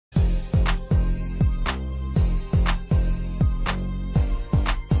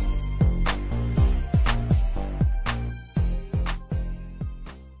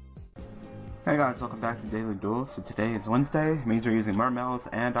Hey guys, welcome back to Daily Duels. So today is Wednesday, means we're using Mermails,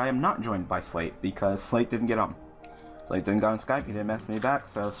 and I am not joined by Slate because Slate didn't get on. Slate didn't get on Skype, he didn't mess me back,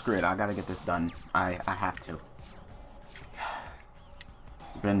 so screw it, I gotta get this done. I have to.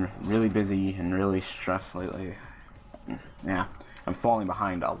 It's been really busy and really stressed lately. Yeah, I'm falling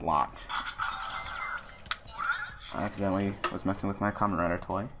behind a lot. I accidentally was messing with my Kamen Rider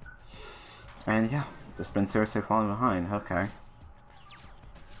toy. And yeah, just been seriously falling behind, okay.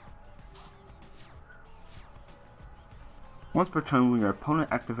 Once per turn, when your opponent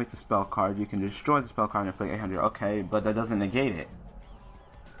activates a spell card, you can destroy the spell card and inflict 800. Okay, but that doesn't negate it.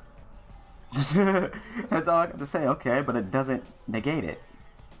 That's all I have to say. Okay, but it doesn't negate it.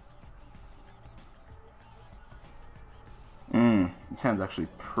 It sounds actually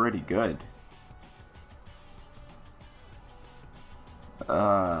pretty good.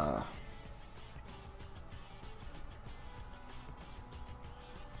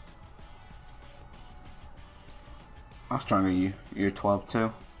 How strong are you? You're 12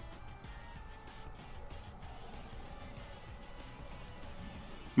 too?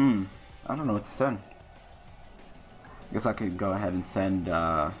 I don't know what to send. I guess I could go ahead and send,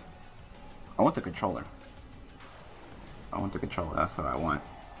 I want the controller. I want the controller, that's what I want.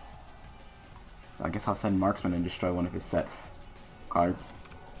 So I guess I'll send Marksman and destroy one of his set cards.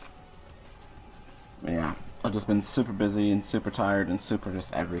 But yeah, I've just been super busy and super tired and super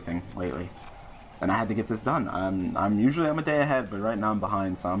just everything lately. And I had to get this done. I'm usually a day ahead, but right now I'm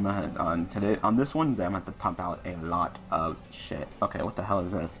behind, so I'm ahead. On this Wednesday, I'm gonna have to pump out a lot of shit. Okay, what the hell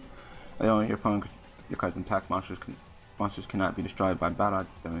is this? Your opponent, your cards and attack monsters cannot be destroyed by battle.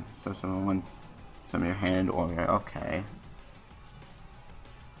 So someone, some of your hand or your, okay.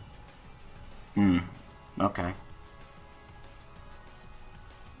 Okay.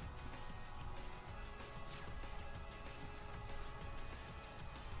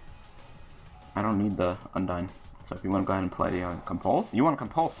 I don't need the Undyne. So if you want to go ahead and play the Compulse? You want to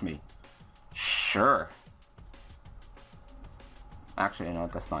Compulse me? Sure. Actually, you know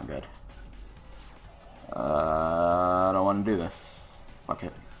what? That's not good. I don't want to do this. Fuck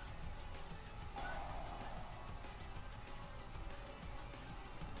it.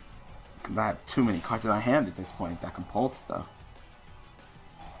 Because I have too many cards in my hand at this point that Compulse stuff.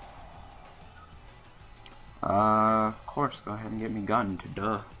 Of course, go ahead and get me gunned.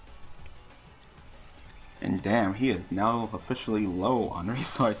 Duh. And damn, he is now officially low on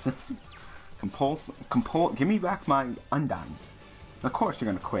resources. Give me back my Undyne. Of course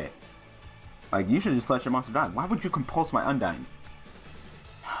you're gonna quit. Like, you should just let your monster die. Why would you compulse my Undyne?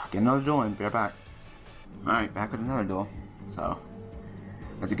 Get another duel and be right back. Alright, back with another duel. So,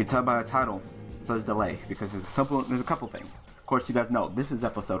 as you can tell by the title, it says delay, because there's a couple things. Of course, you guys know, this is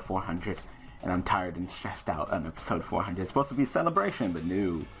episode 400, and I'm tired and stressed out on episode 400. It's supposed to be a celebration, but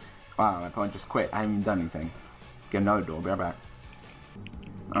no. Wow, my opponent just quit. I haven't even done anything. Get another duel, be right back.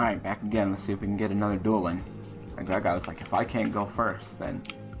 Alright, back again. Let's see if we can get another duel in. Like that guy was like, if I can't go first, then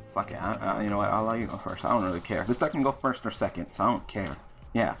fuck it. You know what, I'll let you go first. I don't really care. This deck can go first or second, so I don't care.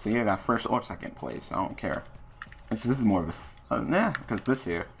 Yeah, so you got first or second place, so I don't care. This is more of a, nah, because this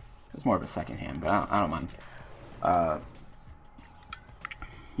here is more of a second hand, but I don't mind.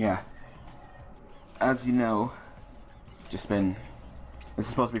 Yeah. As you know, just been, this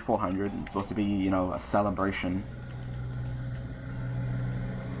is supposed to be 400, it's supposed to be, you know, a celebration.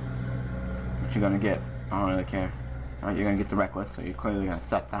 What you gonna get? I don't really care. Alright, you're gonna get the Reckless, so you're clearly gonna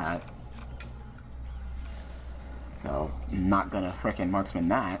set that. So, I'm not gonna frickin' Marksman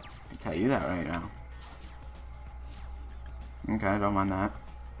that. I can tell you that right now. Okay, I don't mind that.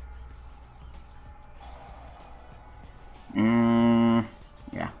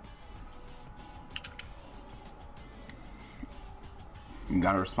 Yeah. You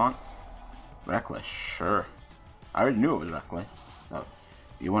got a response? Reckless, sure. I already knew it was Reckless, so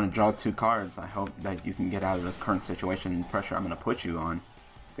you want to draw 2 cards. I hope that you can get out of the current situation and pressure I'm going to put you on.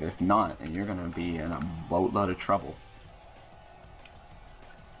 If not, then you're going to be in a boatload of trouble.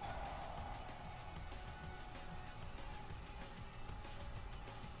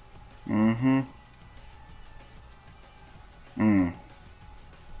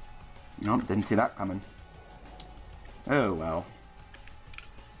 Nope, didn't see that coming. Oh well.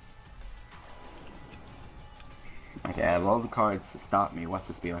 Okay, I have all the cards to stop me. What's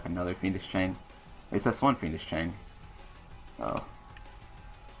this be, like another Fiendish Chain? At least that's one Fiendish Chain. So,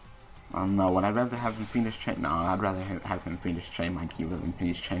 I don't know. Would I rather have him Fiendish Chain? No, I'd rather have him Fiendish Chain my Yubel than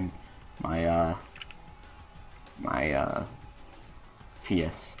Fiendish Chain my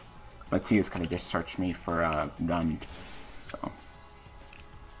TS. But TS could have just searched me for gun. So.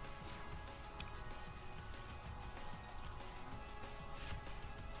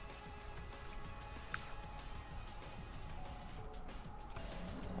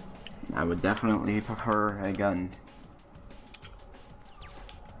 I would definitely prefer a gun.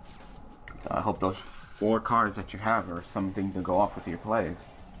 So I hope those 4 cards that you have are something to go off with your plays.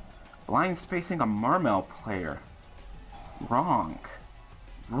 Blind spacing a Mermail player. Wrong.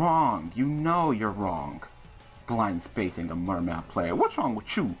 Wrong. You know you're wrong. Blind spacing a Mermail player. What's wrong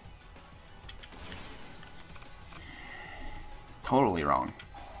with you? Totally wrong.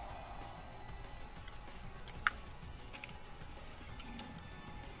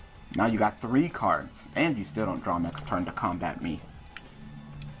 Now you got 3 cards, and you still don't draw next turn to combat me.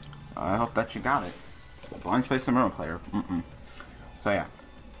 So I hope that you got it. The blind space a Mermail player. So yeah,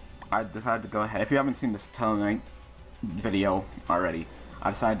 I decided to go ahead. If you haven't seen this Satellaknight video already,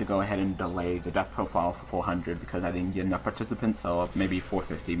 I decided to go ahead and delay the death profile for 400 because I didn't get enough participants. So maybe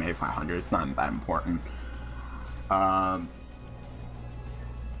 450, maybe 500. It's not that important.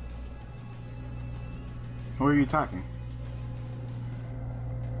 Who are you attacking?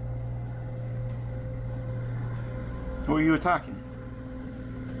 Who are you attacking?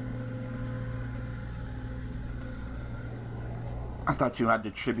 I thought you had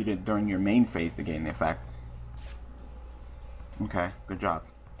to tribute it during your main phase to gain the effect. Okay, good job.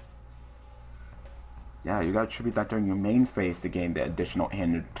 Yeah, you gotta tribute that during your main phase to gain the additional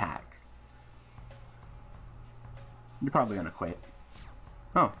handed attack. You're probably gonna quit.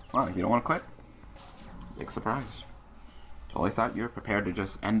 Oh, wow, you don't wanna quit? Big surprise. Totally thought you were prepared to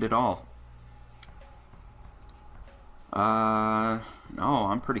just end it all. No,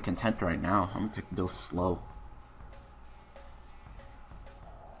 I'm pretty content right now. I'm gonna take the deal slow.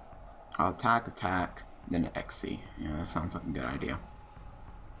 Attack, then XC. Yeah, that sounds like a good idea.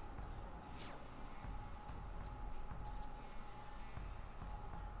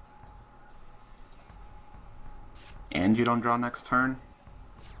 And you don't draw next turn?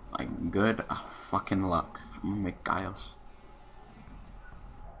 Like, good fucking luck. I'm gonna make Gaios.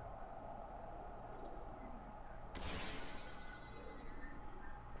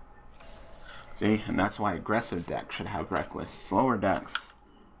 See, and that's why aggressive decks should have reckless. Slower decks.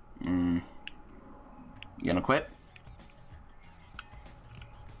 You gonna quit?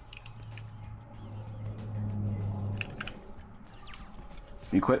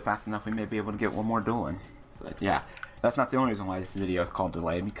 If you quit fast enough, we may be able to get one more duel in. But yeah, that's not the only reason why this video is called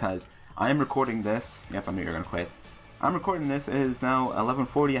Delay, because I am recording this. Yep, I knew you were gonna quit. I'm recording this. It is now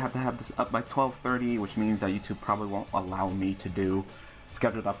 11:40. I have to have this up by 12:30, which means that YouTube probably won't allow me to do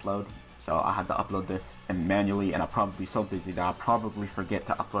scheduled upload. So I had to upload this and manually, and I'll probably be so busy that I'll probably forget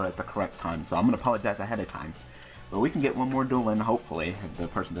to upload at the correct time. So I'm gonna apologize ahead of time. But we can get one more duel in, hopefully, if the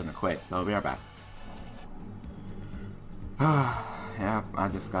person doesn't quit. So I'll be right back. Yeah, I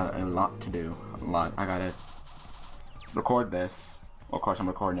just got a lot to do. A lot. I gotta record this. Well, of course, I'm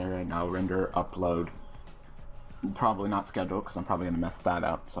recording it right now. Render, upload. Probably not scheduled because I'm probably gonna mess that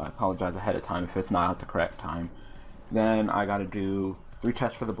up. So I apologize ahead of time if it's not at the correct time. Then I gotta do 3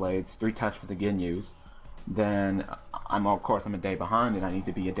 tests for the blades, 3 tests for the Ginyus. Then of course I'm a day behind and I need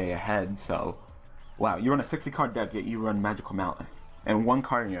to be a day ahead. So wow, you run a 60 card deck yet you run Magical Mountain and 1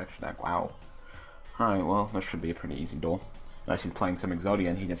 card in your extra deck. Wow. Alright, well, this should be a pretty easy duel. Unless he's playing some Exodia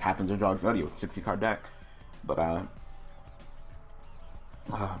and he just happens to draw Exodia with a 60 card deck. But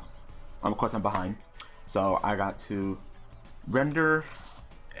of course I'm behind. So I got to render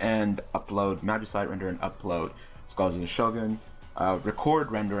and upload, Magicite, render and upload Skulls of the Shogun,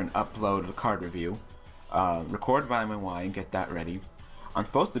 record, render and upload the card review, record Vitamin Y and get that ready. I'm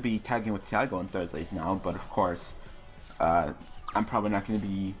supposed to be tagging with Tiago on Thursdays now, but of course I'm probably not going to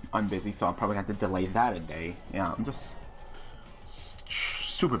be unbusy, so I'm probably going to have to delay that a day. Yeah, I'm just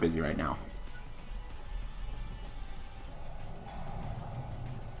super busy right now.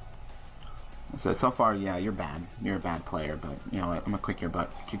 So far, yeah, you're bad. You're a bad player, but you know what? I'm gonna kick your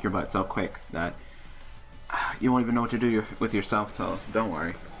butt so quick that you won't even know what to do with yourself. So don't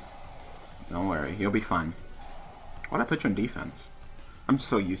worry. Don't worry. You'll be fine. Why'd I put you in defense? I'm just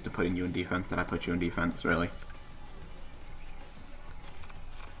so used to putting you in defense that I put you in defense. Really.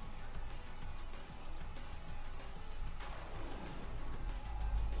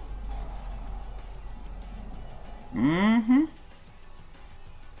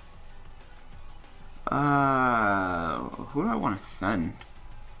 Who do I want to send?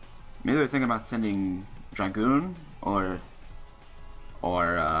 Maybe they're thinking about sending Dragoon or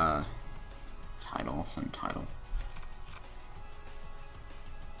Title. I'll send Title.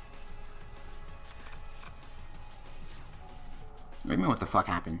 Maybe what the fuck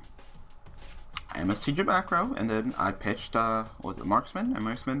happened? I MST'd your back row, and then I pitched, what was it, Marksman? And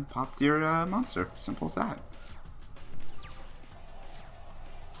Marksman popped your monster. Simple as that.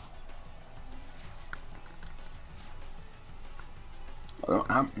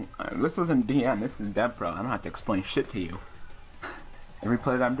 This isn't DN, this is DevPro. I don't have to explain shit to you. Every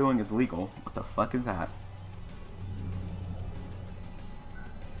play that I'm doing is legal. What the fuck is that?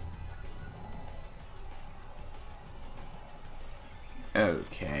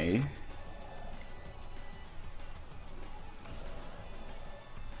 Okay.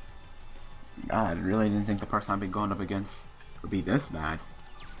 God, I really didn't think the person I'd be going up against would be this bad.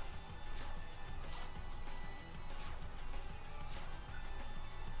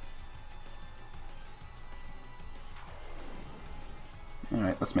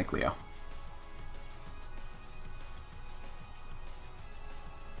 Alright, let's make Leo.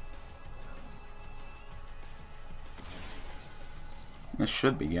 This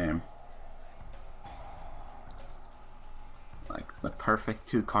should be game. Like, the perfect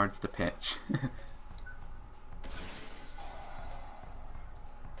 2 cards to pitch.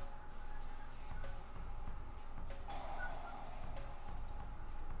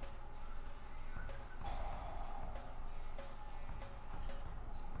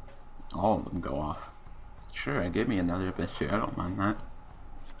 All of them go off. Sure, give me another bitch here, I don't mind that.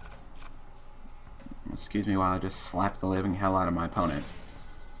 Excuse me while I just slap the living hell out of my opponent.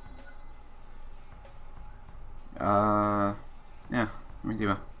 Yeah, let me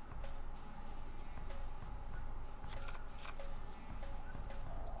do it.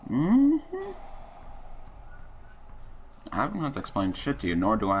 I don't have to explain shit to you,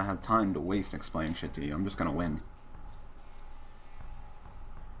 nor do I have time to waste explaining shit to you. I'm just gonna win.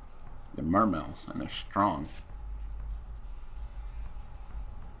 The Mermails, and they're strong.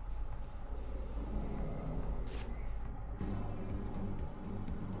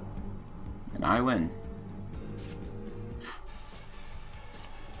 And I win.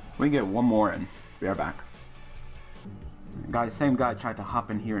 We get one more in. Be right back. Same guy tried to hop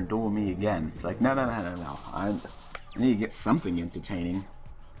in here and duel me again. It's like, no. I need to get something entertaining.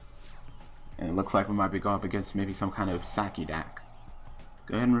 And it looks like we might be going up against maybe some kind of Saki deck.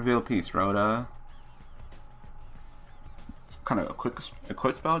 Go ahead and reveal a piece, Rhoda. It's kind of a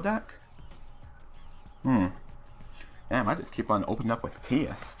quick spell deck. Damn, I just keep on opening up with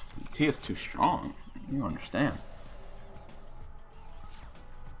TS. TS too strong. You don't understand.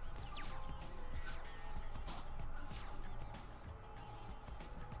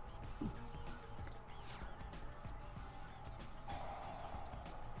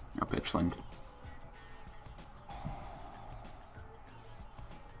 Oh, Bitchland.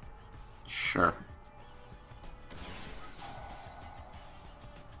 Sure.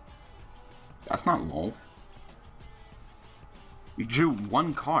 That's not lol. You drew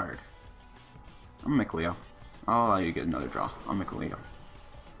 1 card. I'm gonna make Leo. I'll allow you to get another draw. I'll make a Leo.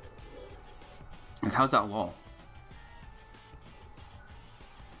 And how's that lol?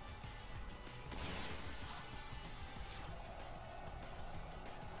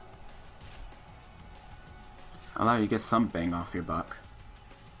 I'll allow you to get some bang off your buck.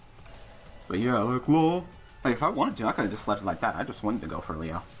 But yeah, like lol. Like if I wanted to, I could have just left it like that. I just wanted to go for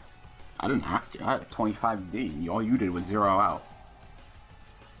Leo. I didn't have to. I had 25D. All you did was 0 out.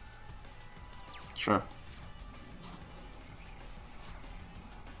 Sure.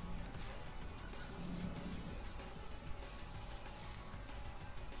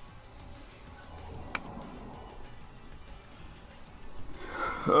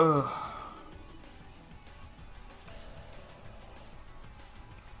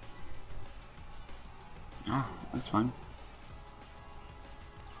 Ah, that's fine.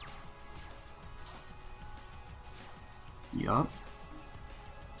 Yup.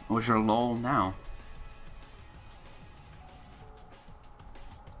 What's your lull now?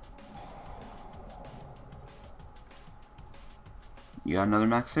 You got another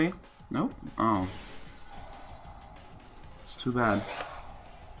maxi? Nope. Oh. It's too bad.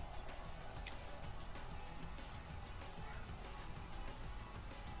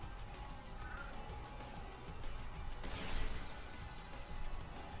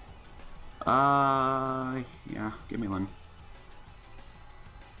 Yeah, give me one.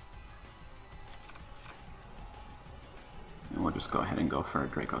 And we'll just go ahead and go for a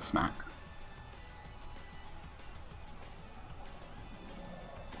Draco Smack.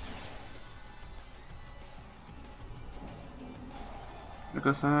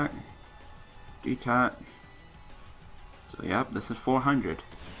 Draco Smack. D-Tat. So yep, this is 400.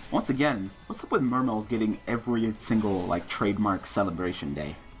 Once again, what's up with Mermail getting every single, like, trademark celebration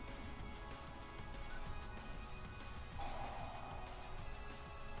day?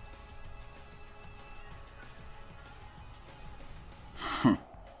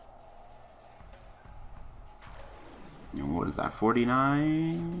 What is that,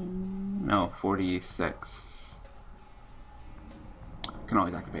 49? No, 46. can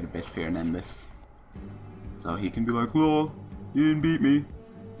always activate a bitch fear and end this. So he can be like, lol, you didn't beat me.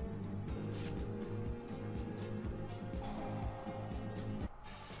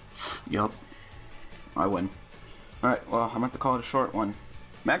 Yup. I win. Alright, well, I'm about to call it a short one.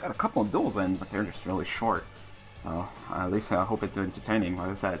 Man, I got a couple of duels in, but they're just really short. So, at least I hope it's entertaining.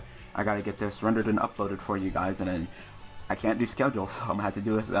 Like I said, I gotta get this rendered and uploaded for you guys, and then I can't do schedules, so I'm gonna have to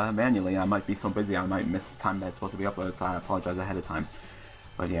do it manually. I might be so busy I might miss the time that's supposed to be uploaded, so I apologize ahead of time.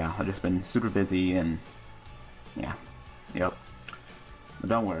 But yeah, I've just been super busy, and yeah, yep. But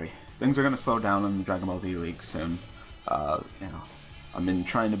don't worry, things are gonna slow down in the Dragon Ball Z League soon. You know, I've been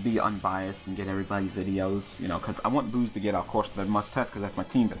trying to be unbiased and get everybody's videos, you know, because I want Booze to get, of course, the must test, because that's my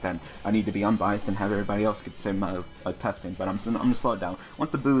team, but then I need to be unbiased and have everybody else get the same amount of testing. But I'm gonna slow it down.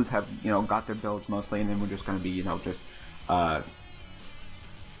 Once the Booze have, you know, got their builds mostly, and then we're just gonna be, you know, just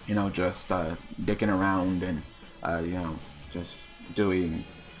dicking around and, you know, just doing,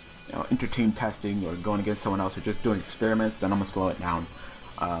 you know, inter-team testing or going against someone else or just doing experiments, then I'm gonna slow it down.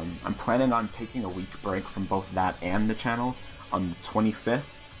 I'm planning on taking a week break from both that and the channel on the 25th,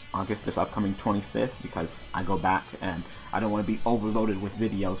 August, this upcoming 25th, because I go back and I don't want to be overloaded with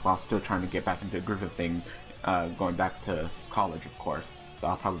videos while still trying to get back into a groove of things, going back to college, of course. So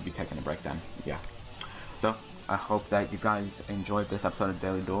I'll probably be taking a break then, yeah. So, I hope that you guys enjoyed this episode of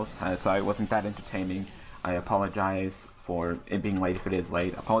Daily Duels. Sorry it wasn't that entertaining. I apologize for it being late if it is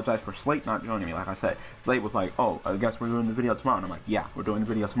late. I apologize for Slate not joining me. Like I said, Slate was like, oh, I guess we're doing the video tomorrow. And I'm like, yeah, we're doing the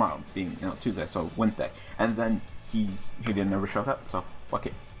video tomorrow, being, you know, Tuesday, so Wednesday. And then he didn't ever show up, so fuck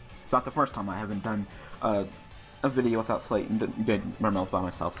it. It's not the first time I haven't done a video without Slate and did Mermails by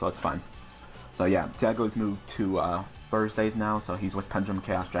myself, so it's fine. So yeah, Tiago's moved to Thursdays now, so he's with Pendulum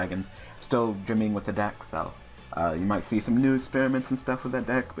Chaos Dragons. Still gymming with the deck, so you might see some new experiments and stuff with that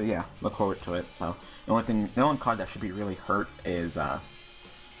deck, but yeah, look forward to it. So the only card that should be really hurt is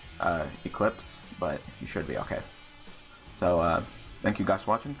Eclipse, but he should be okay. So thank you guys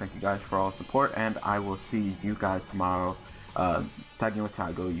for watching, thank you guys for all the support, and I will see you guys tomorrow tagging with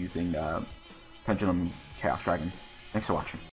Tiago using Pendulum Chaos Dragons. Thanks for watching.